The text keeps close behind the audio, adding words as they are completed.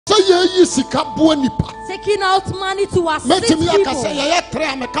taking out money to assist people.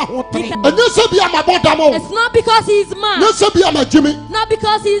 It's not because he's mad. Not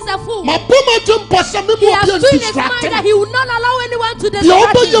because he's a fool. He has trained his mind that he will not allow anyone to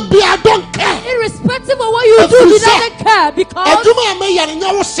distract him. Irrespective of what you do, he doesn't care because the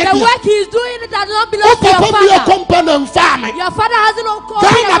work he is doing does not belong to your father. Your father hasn't called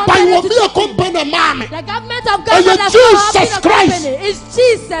you a company. The government of Ghana has not been a company. It's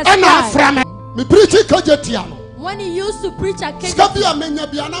Jesus Christ. When he used to preach at Kenya,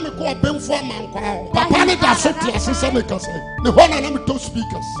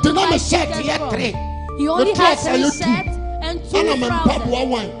 he only had 3 shirts and 2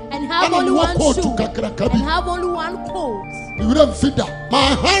 trousers and have only 1 shoe and have only 1 coat. My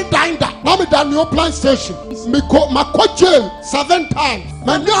hand died. Now done your plan station. My jail 7 times.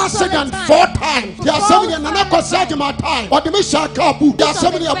 My accident 4 times. They are saying another set my time. But the Mishakabu, they are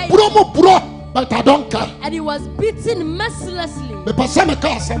saying a bromo bro. But I don't care. And he was beaten mercilessly. The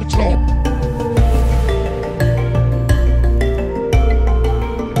Pasamaka Central.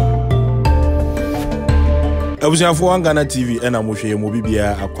 I was here for Ghana TV and I'm with you,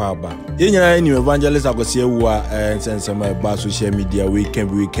 Mobibia Akwaba. Any evangelist AKWASI AWUAH and send some about social media. We can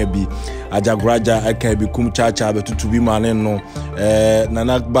be Ajagurajah, I can be Kumchacha Ajagurajah, to be man no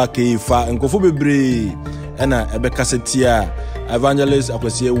Nanak Baki Fa and Kofubebre and a Becasetia evangelist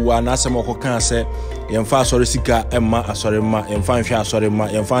AKWASI AWUAH Nasamoko Cancer. Yemfa sorry sika emma asori ma yemfa nhwe asori ma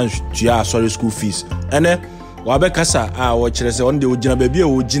yemfa tua asori school fees ene wa bekasa a wo kire se onde ogina ba bia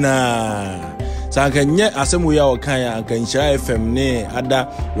ogina sanka nye asemu ya okan ya anka Nhyira FM ne ada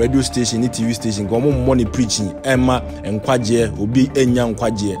radio station ni TV station ko mo money preaching emma enkwaje obi enya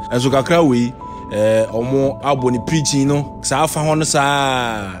nkwaje enso kakra we omo aboni preaching no sa afa ho no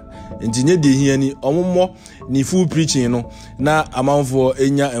sa ntinye de hia ni omo ni full preaching no na amanfo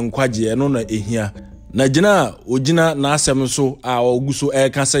enya enkwaje no na ehia na jina ojina na asem so a oguso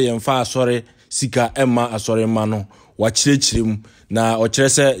eka se yemfa asore sika emma asore ma no wa kirechirem na o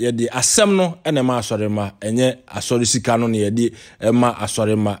kirese ye de asem no ene ma asore ma enye asore sika no na ye de emma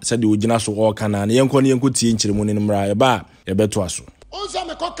asore ma se de ojina so o kana na yenko tie nkiremu ne mra ye ba ye beto aso onza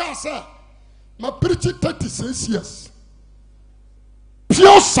me koka se ma preach 36 years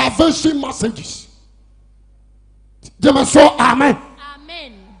pure salvation messages dem so amen.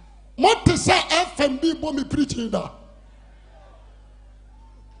 What to say FMB bomb preaching that?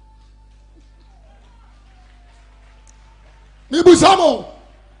 Nibusamo.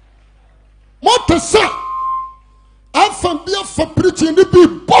 What to say FMB for preaching the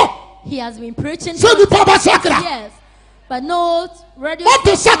people? He has been preaching. Yes. But no radio. What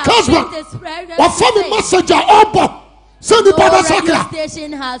to say husband? What family message are send the Baba Sakra.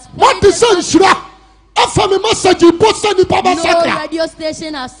 What to say Shira? No radio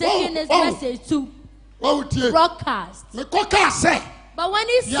station has taken this message to broadcast. But when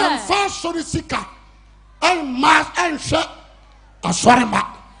he said, so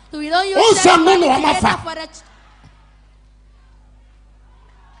we don't use that money together for the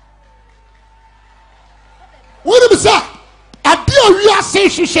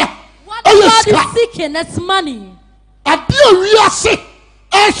what God is seeking, that's money. What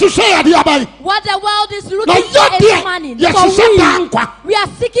the world is looking for is money. Yes, we are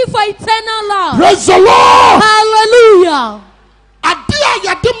seeking for eternal love. Praise the Lord. Hallelujah.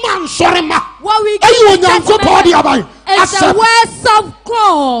 What we give is the words of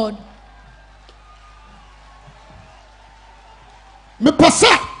God.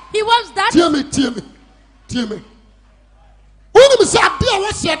 He wants that. Tell me. When you say,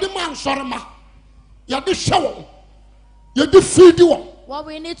 what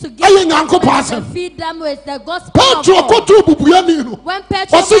we need to give them to feed them with the gospel of God. When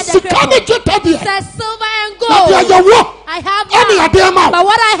Petrus says silver and gold, I have that, but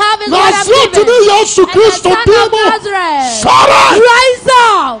what I have is what I'm giving. And the son of Nazareth, rise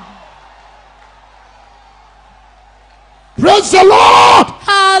up. Praise the Lord.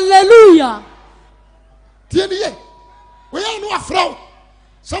 Hallelujah. We are no afraid.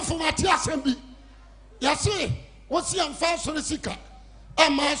 Some from my tears and be. Yes, what's the unfast on the seeker?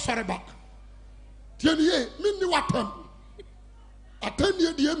 I'm my sorry back. Tienye, mini watem. Attend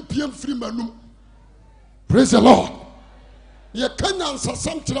the MPM free manu. Praise the Lord. You can't answer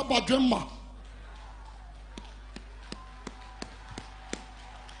something about grandma.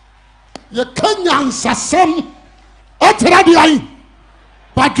 You can't answer some. But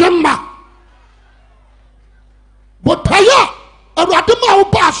grandma. But I am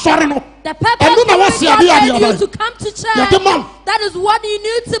a sorry no. The purpose made you to come to church, that is what you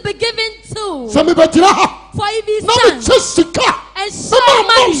need to be given to. For if he stands and share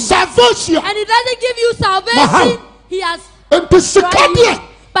money, and he doesn't give you salvation, he has tried.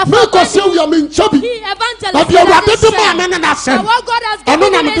 But for money, he evangelizes. But what God has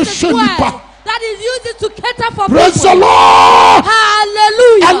given him is his word. That is used to cater for praise people. The Lord.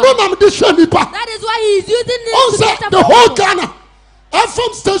 Hallelujah. That is why he is using it to cater the for whole people. Ghana.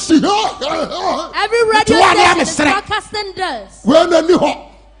 FM station Every radio station is broadcasting this. When anyhow.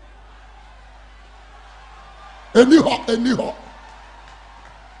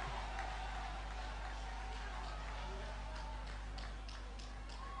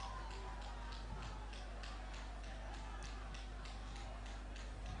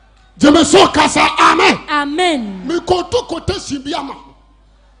 Jemeso kasa amen. Amen. Me koto quotation biama.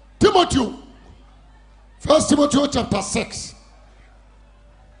 Timothy. 1 Timothy chapter 6.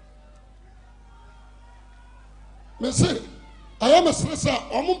 Me say, I am a stressor.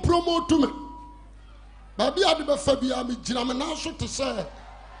 Omo promote to me. Baby adi be fa bia me gina me na so to say.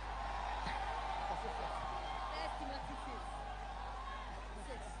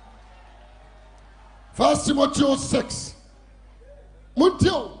 First Timothy 6.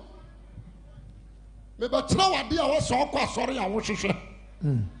 Muntio. Me ba tra wade a wo so kwa sori a wo hwehwe.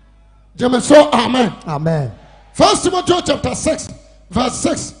 Jemeso amen. Amen. 1 Timothy chapter 6 verse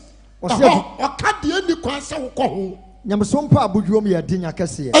 6. Okade ni kwan se wo ko ho. Nyamsompa abudwom ya dinya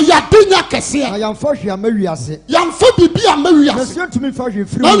kese. Ya dinya kese. Ayamfo hwe amawiase. Yamfo bibi amawiase. Nso ntumi fa hwe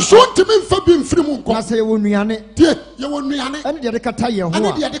firi. Nso ntumi fa bi mfiri mu nko. Na se ye wonuane. Die ye wonuane. Ene de kata ye ho a.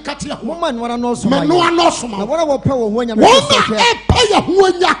 Ene de kata ye ho. Moma nwana no so ma. Manoa no so ma. Na wona wo pe wo ho nya me so hwe. Wona e pe ye ho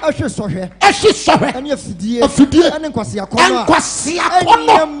nya. Ahwe so hwe. Ahwe so hwe. Ene afidie. Afidie. Ene nkwase akono. Nkwase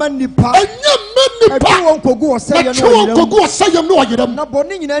akono. Ene manipa. Ene manipa. Ati won kogu osayem no. Ati won kogu osayem no oyeram. Na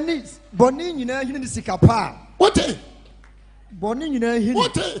boni nyina hini sika pa. What? Boni nyina hini.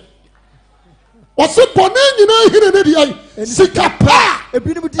 What? Ose boni nyina hini ne dia sika pa.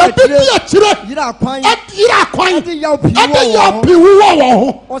 Ebinim di akire. Yira akwan. Yira akwan. Ade yaw pi wo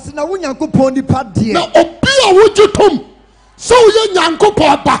ho. Ose na wonyankopon nipa de. Na obi a wujutom. So ye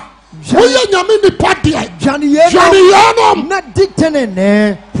nyankopon ba. Wo ye nyame nipa de. Janiyenom. Na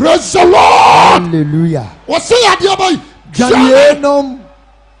dictenene. Praise the Lord. Hallelujah. Ose ya dia boy. Janiyenom.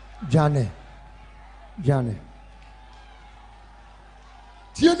 Jane.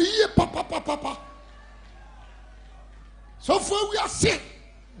 Tieni ye papa. So for we are sick.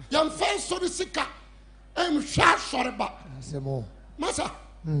 Yam face so the sika. Hwa soreba. Asemo. Masa.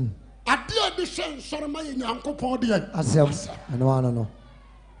 Ade addition sorema ye nyankopon de. Asem. No.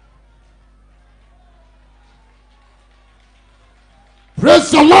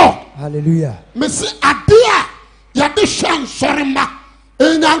 Praise the Lord. Hallelujah. Me say ade a ya de shan sorema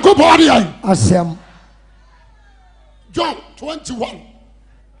e nyankopon de. Asem. John 21.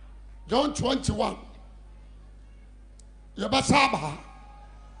 Yabasaba.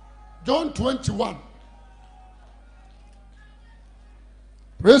 John 21.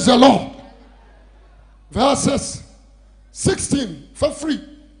 Praise the Lord. Verses 16 for free.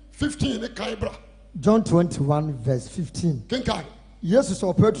 15 Kaibra. John 21 verse 15. Kenkai. Jesus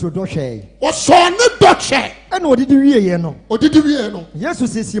saw Petro do hwe. O so ne do hwe. And odidi wiye no.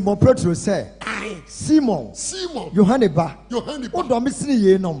 Jesus says Simon Petro say. Simon. Yohane ba. O do me sini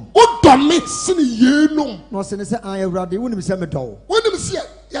ye nom. No se ne say an Awurade wonim se me do. Wonim se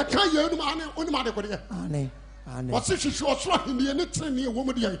ya kan ye nom ane wonim ade ko de. Ane. What say she was trying the any train here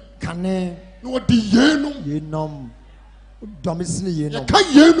woman de. Kane. No di ye nom. Ye nom. Do me sini ye nom. Ya kan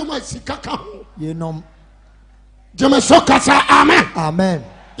ye nom ai sika ka ho. Ye nom. Jemeso kasa amen. Amen.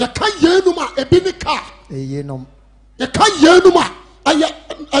 Ya kan ye nom a ebi ni ka. Ye nom. Ya kan ye nom a aye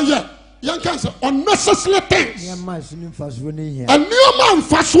yan kan say unnecessary things. Ya ma sunu faso ne hia. And new man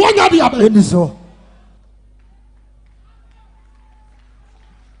faso nya de abe. Eni so.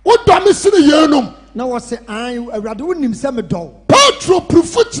 O do me sini ye nom. Na wo se an Awurade wonim se me do. Petro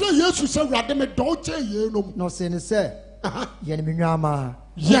prefu kire Jesus se Awurade me do che ye nom. No se ne se. Ye ne menwama.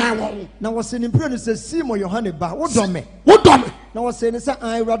 Ya wo. Na wo se ne mpre no se Simon Yohane ba wo do me. Na wo se ne se an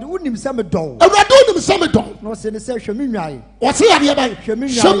Awurade wonim se me do. Awurade wonim se me do. Na wo se ne se hwe me nwae. Wo se ya de ba. Hwe me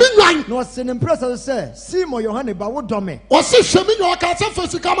nwae. Na wo se ne mpre se Simon Yohane ba wo do me. Wo se hwe me nwae ka se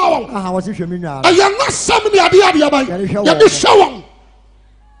fasika ma wo. Aha wo se hwe me nwae. Aya na sam ne ade ba. Ya de hwe.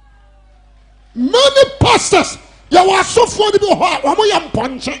 Many pastors, you are so funny.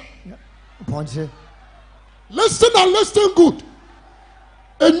 Ponche. Listen and listen good.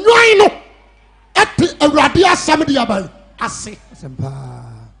 And you know, at the Aradia Samedi I say,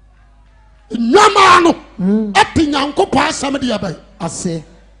 Namano, at the Yanko Pass Samedi I say,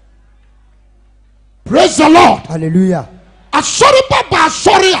 Praise the Lord. Hallelujah. Asori baba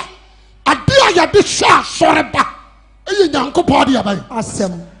asori a ade a yade hwa asori ba eye Nyankopɔn de abai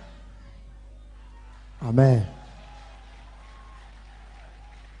asem. Amen.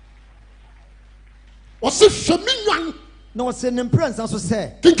 Wose hwe me nwan na wose ne prince so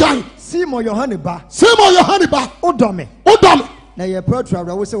say kinkan Simon Yohane ba odome na ye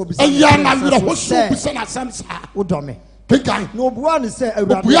petra we say obi say ya na wira hoso bi say na sam sa odome kinkan no obuwa ne say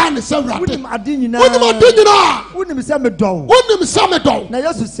awurade wonim ade nyina wonim say medon na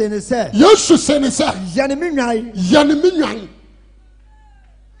Yesu say ne say yane me nwan.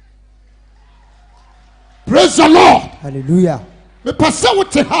 Praise the Lord. Hallelujah. Me pass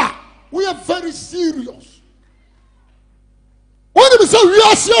out ha. We are very serious. When we say we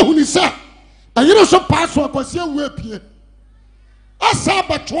are serious, and you know so pass what was here we appear. I saw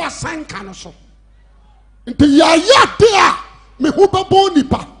but to a sign can so. Into ya there, me who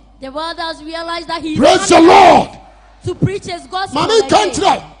bonipa. The world has realized that he praise the Lord to preach his gospel. Mommy can't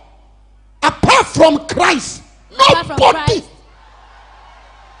try. Apart from Christ, nobody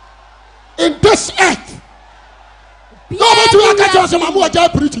in this earth. Nobody can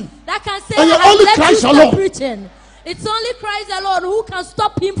preaching. That can say only Christ alone. Preaching. It's only Christ alone who can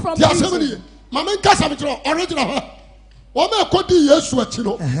stop him from preaching. Mama nkasa mitro original ha. Wo ma kodi Yesu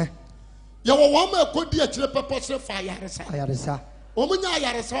achiro. Ye wo ma kodi achire purpose fa yaresa. O munya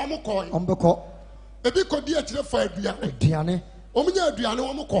yaresa o mo koy. Ombeko. Ebi kodi achire fa aduane. O munya aduane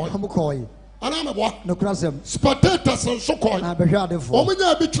o mo koy. Ana me bo. No krasem. Spectators so koy. Na behwe adefo. O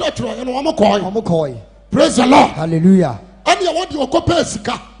munya bi tro no o mo koy. Praise the Lord. Hallelujah. And you want to occupy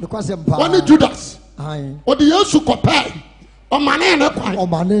sika. No krasem pa. One Judas. Aye. O di Yesu kopay. O mane na kwan. O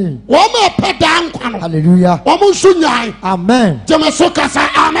mane. Wo ma pedan kwan. Hallelujah. O mo sunyan. Amen. Jemeso kasa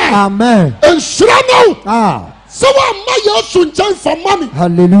amen. Amen. Ensira no. So wa ma Yesu nchen for money.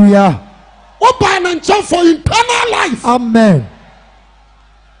 Hallelujah. O ba na nchen for eternal life. Amen.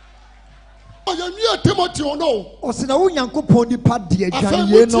 O ya nwi Timothy ono. O se na wo Nyankopɔn nipa de adwane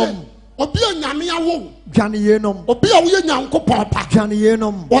ye nom. Obi anyame awo. Dwane ye nom. Obi a wo ye Nyankopɔn pa. Dwane ye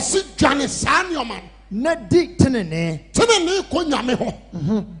nom. O se dwane saa nneoma. Na di tenene ko nyame ho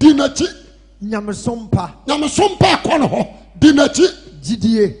di nachi nyamesompa ko no ho di nachi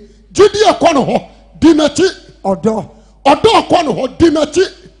gidie ko no ho di nachi odo ko no ho di nachi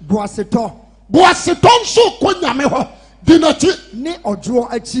boaseto nso ko nyame ho di nachi ne odo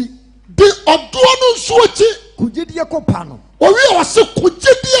achi di odo no nso achi kugidie kopa no owi o se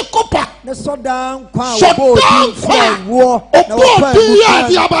kugidie kopa ne sodan kwa wo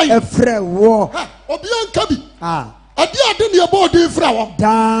efrewo obianka bi ade ne ebodi fra wo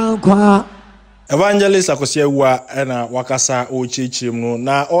dankwa Evangelist AKWASI AWUAH na wakasa o chichim no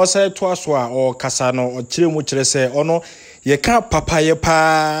na o sai to aso a o kasa no o kire mu kire se ono ye ka papa ye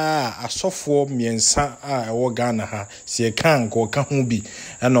pa asofo miensa a ewo Ghana ha se ye kan ko ka ho bi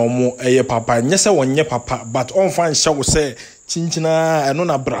na omo eye papa nye se wonye papa but on fan hye wo se chinchina eno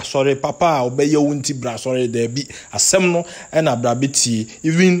na bra sorry papa obeye wunti bra sorry there be asem no na bra beti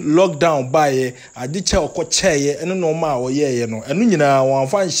even lockdown bae ade che okocheye eno no ma oyeye no eno nyina wan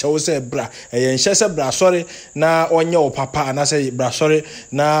fa nhye wo se bra eye nhye se bra sorry na onye o papa na se bra sorry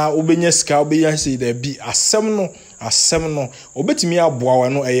na obenye ska obeya se there be asem no obetimi aboa wa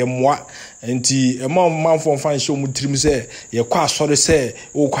no eye moa enti manfo fan show mu tirim se ye kwa asore se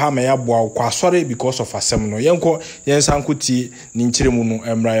wo kwa ma ya boa kwa asore because of asem no yenko yensankuti ni nkyeremu no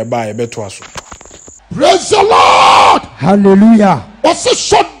emra ye ba ye beto aso. Praise the Lord. Hallelujah. What's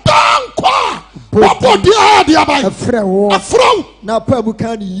shut down kwa body adi abai afro na pa bu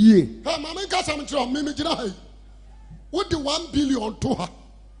kan yie mama nka sam tro me gina hai what the 1 billion to her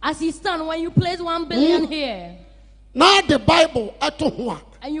as he stand when you place 1 billion here now the Bible ato ho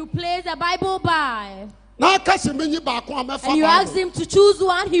and you place the Bible by na kase menyi ba ko amefa and you ask him to choose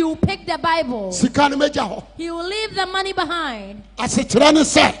one, he will pick the Bible. Sika ne meja ho He will leave the money behind. Asekyere ne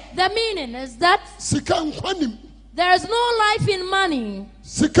se The meaning is that sika nkwanim there is no life in money.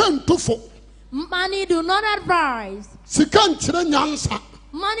 Sika ntufo Money do not advise. Sika nkyere nyansa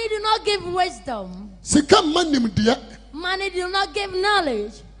Money do not give wisdom. Sika manim de Money do not give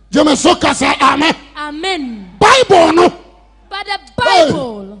knowledge. Jemeso kasa amen. Amen. Bible no. But the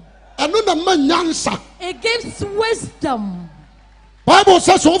Bible, it gives wisdom. Bible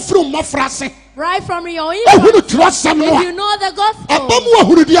says right from your infant, if you know the gospel, it will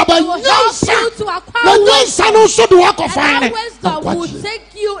help you to acquire wisdom, and that wisdom will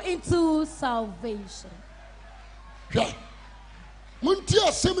take you into salvation.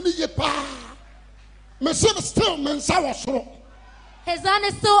 His hand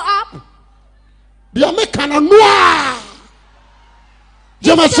is still up.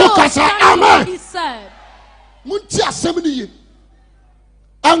 what he said.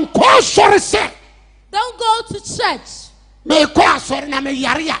 Don't go to church.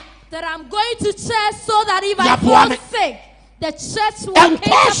 That I'm going to church so that if I fall sick, the church will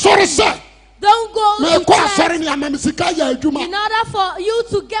cater. Don't go to church in order for you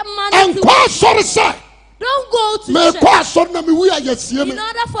to get money to don't go to church in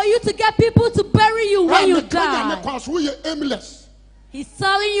order for you to get people to bury you when you die. He's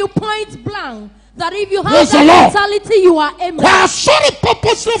telling you point blank that if you have that mentality, you are aimless.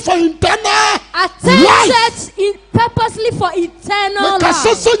 Attend church purposely for eternal life.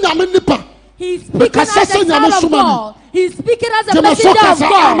 He's speaking as a child of God. He's speaking as a messenger of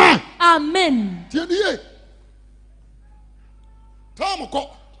God. Amen.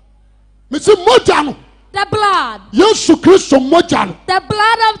 The blood. The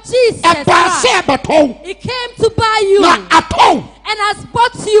blood of Jesus Christ. It came to buy you. And has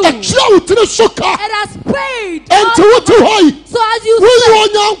bought you. And has paid. So as you say,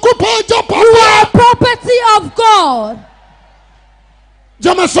 you are property of God.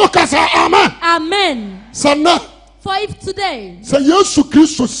 Amen. For if today,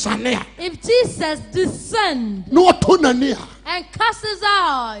 if Jesus descends and casts his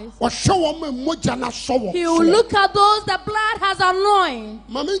eyes, he will look at those the blood has anointed.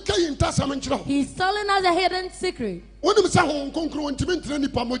 He's telling us a hidden secret. Do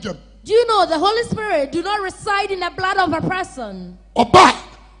you know the Holy Spirit do not reside in the blood of a person?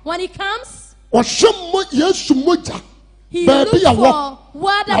 When he comes, he looks for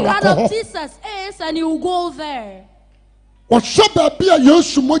where the blood of Jesus is and he will go there. He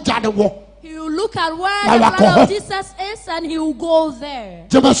will look at where the blood of Jesus is and he will go there.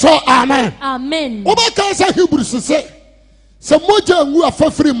 Amen. Amen.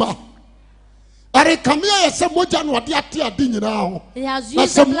 He has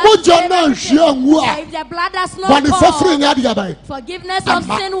used the blood if the blood does not fall, forgiveness of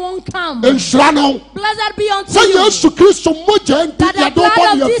sin won't come. Blessed be unto you that the blood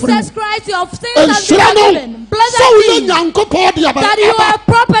of Jesus Christ, your sins has been forgiven. Blessed be that you are a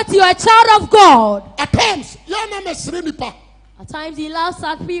property, you are a child of God. At times he loves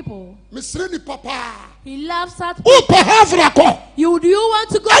such people. He loves such people. Do you want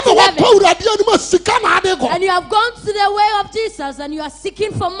to go to heaven? And you have gone to the way of Jesus and you are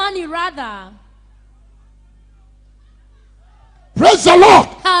seeking for money rather. Praise the Lord.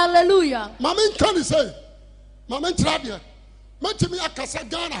 Hallelujah.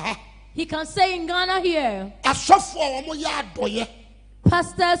 He can say in Ghana here,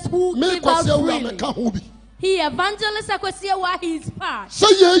 pastors who give out freely. He evangelists AKWASI AWUAH his part.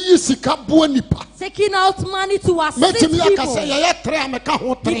 Taking out money to assist people.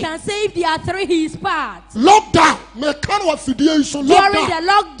 He can say if there are three his part. Lockdown. During the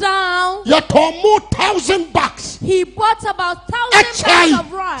lockdown, $1,000. he bought about 1,000 bags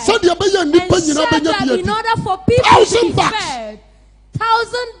of rice. And said that in order for people to be fed,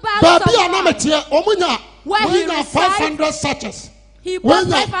 1,000 bags of rice. Where he received 500 sachets. He bought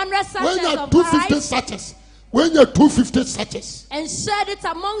 500 sachets of rice. When you're 250 sachets and shared it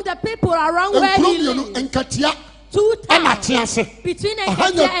among the people around where he lived. 2 towns between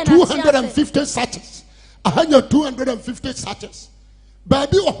Enkatia and 250 sachets. 250 sachets.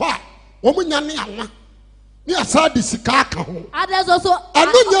 Baby, others also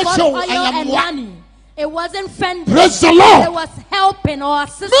asked for oil and money. It wasn't fending. Praise the Lord. It was helping or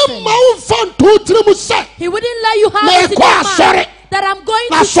assisting. He wouldn't let you have it in your mind that I'm going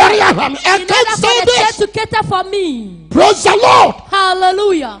to church in order for the church to cater for me. Praise the Lord.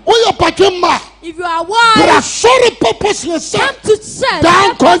 Hallelujah. If you are wise, come to church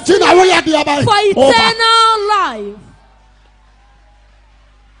for eternal life.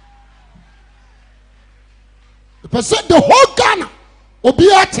 The whole Ghana will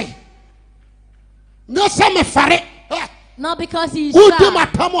be at it. Not because he's shy.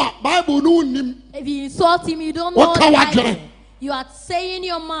 If you insult him, you don't know the Bible. You are saying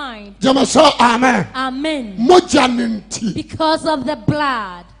your mind. Amen. Amen. Because of the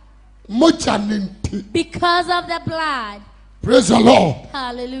blood. Because of the blood. Praise the Lord.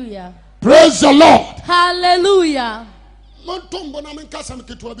 Hallelujah. Praise the Lord. Hallelujah.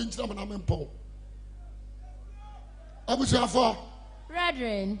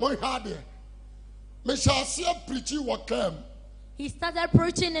 Brethren, he started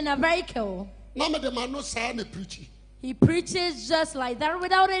preaching in a vehicle. He preaches just like that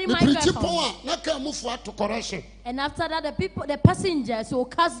without any microphone. And after that, the passengers will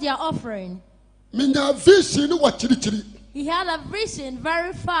cast their offering. He had a vision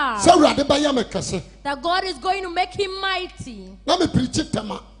very far. That God is going to make him mighty.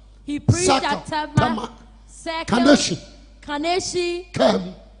 He preached at Tema, Kaneshi,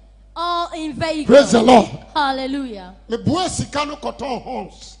 all in Vegas. Praise the Lord. Hallelujah.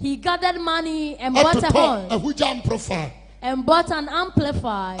 He gathered money and bought a horn. And bought an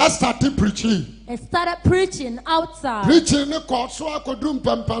amplifier. I started preaching. And started preaching outside.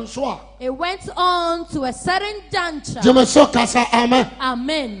 It went on to a certain juncture.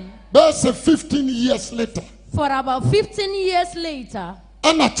 Amen. That's 15 years later. For about 15 years later.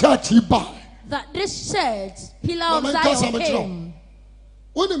 And a church that this church, Pillar of Zion, came.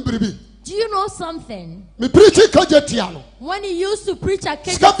 Do you know something? When he used to preach at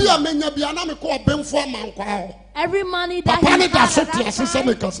KJT, every money that he had at that time,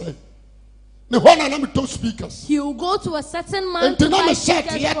 he will go to a certain man to buy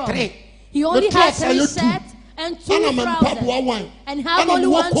tickets from. He only had 3 shirts and 2 trousers and have only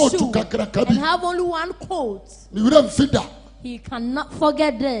 1 shoe and have only 1 coat. He cannot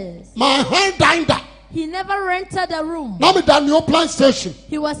forget this. He never rented a room.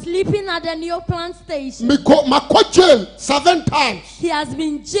 He was sleeping at the New Plant Station. Jail 7 times. He has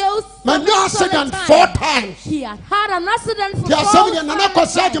been jailed 7 accident 4 times. He had had an accident for 4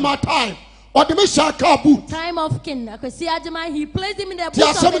 times. Time of King Akwasi Ajagurajah, he placed him in the boot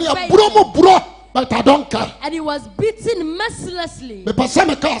of the vehicle. But I don't care. And he was beaten mercilessly. He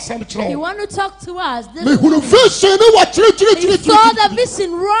want to talk to us. He saw the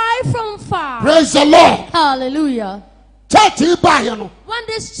vision right from far. Praise the Lord. Hallelujah. When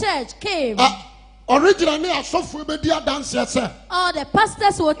this church came, originally, all the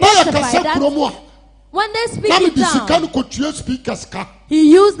pastors will testify that when they speak down, he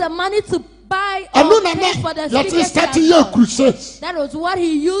used the money to buy or pay for the speakers. That was what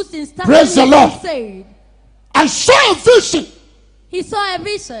he used in starting Praise the Lord. Crusade. I saw a vision. He saw a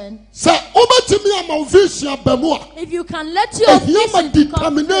vision. If you can let your vision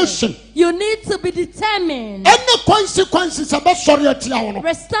determination, you need to be determined. Any consequences about standing on the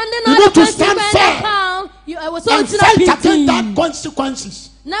consequences, you and fight against that consequences.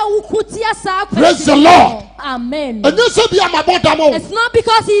 Praise the Lord. Amen. It's not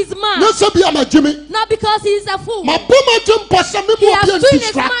because he's mad. Not because he's a fool. He has changed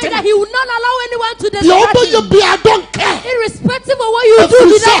his mind that he will not allow anyone to distract him. I don't care. Irrespective of what you do,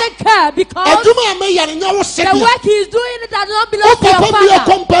 he doesn't care because the work he is doing does not belong to your father.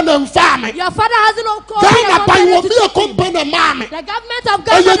 Your father hasn't called a company. The government of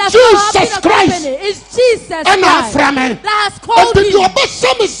Ghana has called a company. It's Jesus Christ that has called you.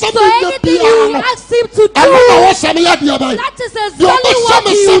 So anything you ask him to do, that is exactly what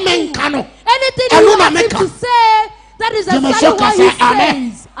he will do. Anything you ask him to say, that is exactly what he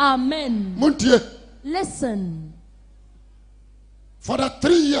says. Amen. Listen. For the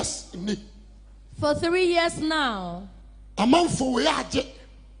 3 years. For 3 years now.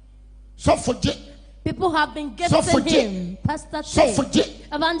 People have been gifting him. Pastor Tate,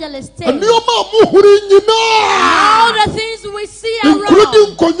 Evangelist Tate. And all the things we see around,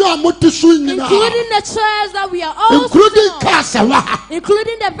 including the chairs that we are all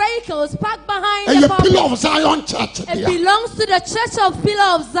including the vehicles parked behind the Pillar of Zion Church. It belongs to the Church of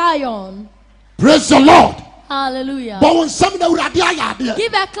Pillar of Zion. Praise the Lord. Hallelujah.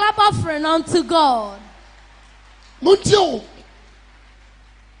 Give a clap offering unto God. What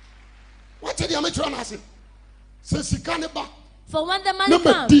did you say? For when the money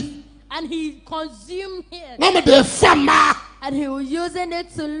comes and he consumed it, and he was using it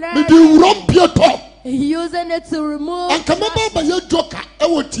to learn, using it to remove, he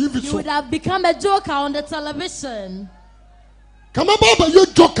would have become a joker on the television. He would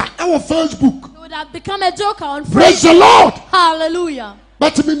have become a joker on Facebook. Praise the Lord. Hallelujah.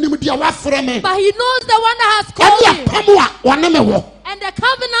 But he knows the one that has called him. And the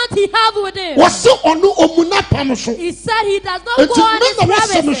covenant he have with him. He said he does not go on his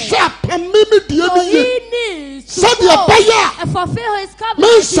promises. So he needs to go and fulfill his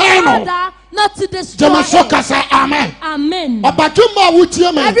covenant in order not to destroy it. Amen. Amen.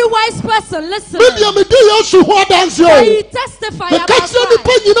 Every wise person, listen. So he testified about Christ.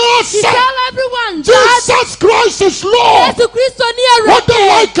 He tell everyone Jesus Christ is Lord. Whether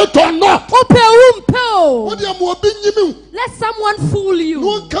like it or not. Let someone fool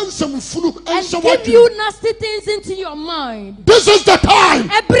you and give you nasty things into your mind. This is the time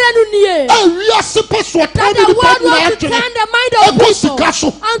that the world wants to turn the mind of people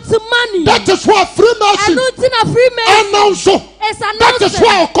unto money. That is why Freemason that is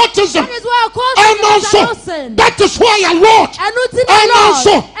why occultism is announcing. That is why a Lord and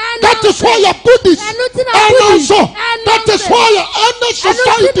That is why you're Buddhist. And also, that is why you're under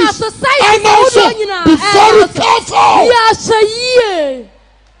societies. And also, be very careful.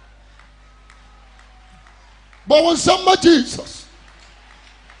 But when somebody Jesus.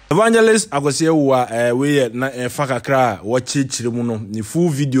 Evangelist AKWASI AWUAH we na fakakra wachichire mu no ni full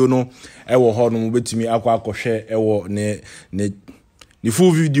video no ewo ho no betimi akwa ewo ni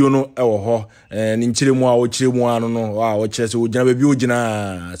full video no ewo ho ni nchire mu a wochire mu ano no a wochire se ogina ba bi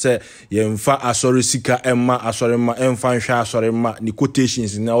ogina se ye mfa asori sika emma asori ma emfa nhwa asori ma ni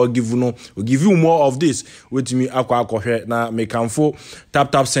quotations na o give you more of this wetimi akwa na mekanfo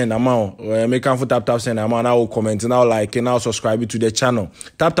tap send amount mekanfo tap send amount na o comment na o like na o subscribe to the channel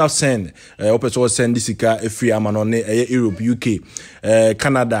tap send opeso send sika free amount ne Europe UK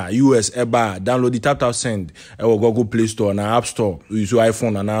Canada US eba download the tap send Google Play Store na App Store use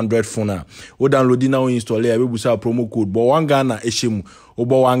iPhone and Android phone na o download na o install e busa promo code but one Ghana eshemu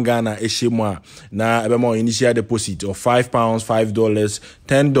obo one Ghana eshemu na ebe mo initial deposit of £5 $5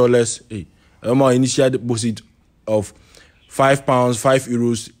 $10 more initial deposit of £5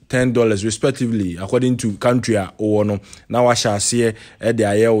 €5 $10 respectively according to country or no now I shall say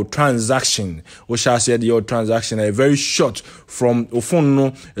the transaction we shall say the transaction a very short from phone no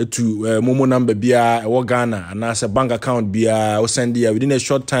to momo number bia or Ghana and as a bank account bia or send there within a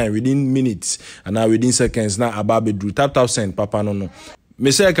short time within minutes and now within seconds now about be tap send papa no me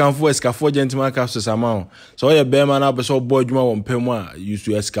say kan for escafo gentleman capsules amount so ye be man na so boy dwuma won pem a use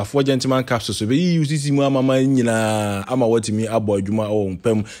to escafo gentleman capsules be use mu amama nyina ama watimi aboy dwuma won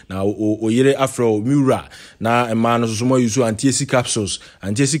pem na oyire afro mura na ema no so mo use anti-AC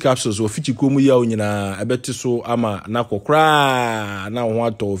capsules o fichi komu ya nyina ebete so ama na kokra na ho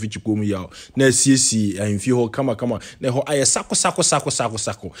ato fichi komu ya na asiesi ahemfie ho kama na ho aye sako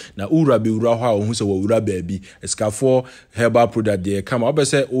na ura be ura ho a hu se wo ura baabi escafo herbal product de kama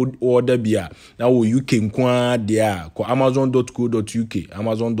obese order bia na wo UK nkwa dia ko amazon.co.uk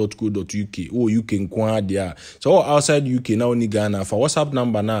wo UK nkwa dia so outside UK na oni Ghana for WhatsApp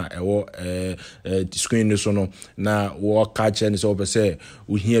number na ewo screen so no na wo catch and so obese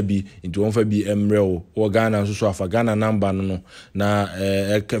wo hia bi into won fa bi emre wo Ghana so afa Ghana number no na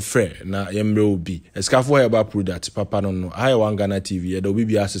ekefre na emre obi escafo herbal product papa no hi one Ghana TV e do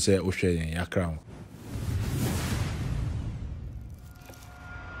bibia se o hwe yen yakra